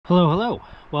Hello, hello.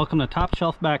 Welcome to Top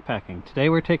Shelf Backpacking. Today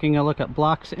we're taking a look at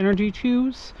Bloks Energy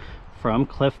Chews from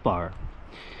Cliff Bar.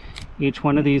 Each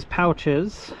one of these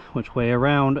pouches, which weigh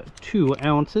around 2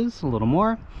 ounces, a little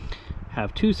more,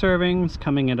 have 2 servings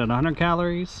coming in at 100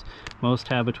 calories. Most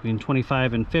have between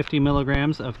 25 and 50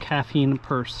 milligrams of caffeine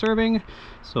per serving,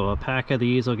 so a pack of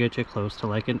these will get you close to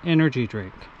like an energy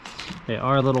drink. They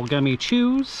are little gummy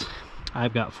chews.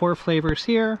 I've got 4 flavors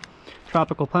here.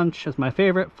 Tropical Punch is my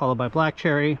favorite, followed by Black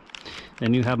Cherry.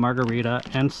 Then you have Margarita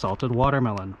and Salted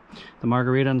Watermelon. The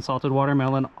Margarita and Salted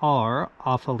Watermelon are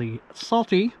awfully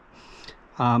salty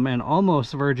and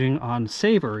almost verging on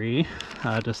savory,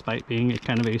 despite being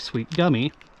kind of a sweet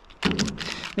gummy.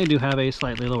 They do have a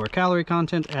slightly lower calorie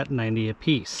content at 90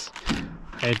 apiece.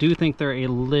 I do think they're a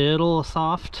little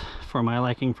soft for my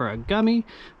liking for a gummy,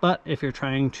 but if you're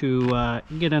trying to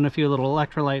get in a few little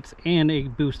electrolytes and a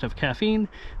boost of caffeine,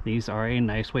 these are a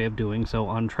nice way of doing so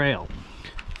on trail.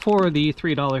 For the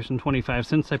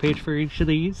 $3.25 I paid for each of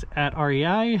these at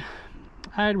REI,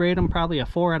 I'd rate them probably a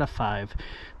 4 out of 5.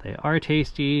 They are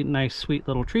tasty, nice sweet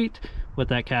little treat with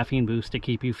that caffeine boost to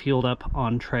keep you fueled up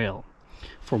on trail.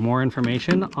 For more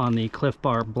information on the Cliff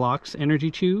Bar Bloks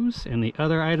Energy Chews and the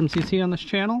other items you see on this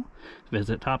channel,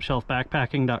 visit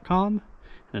topshelfbackpacking.com.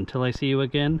 And until I see you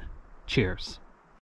again, cheers.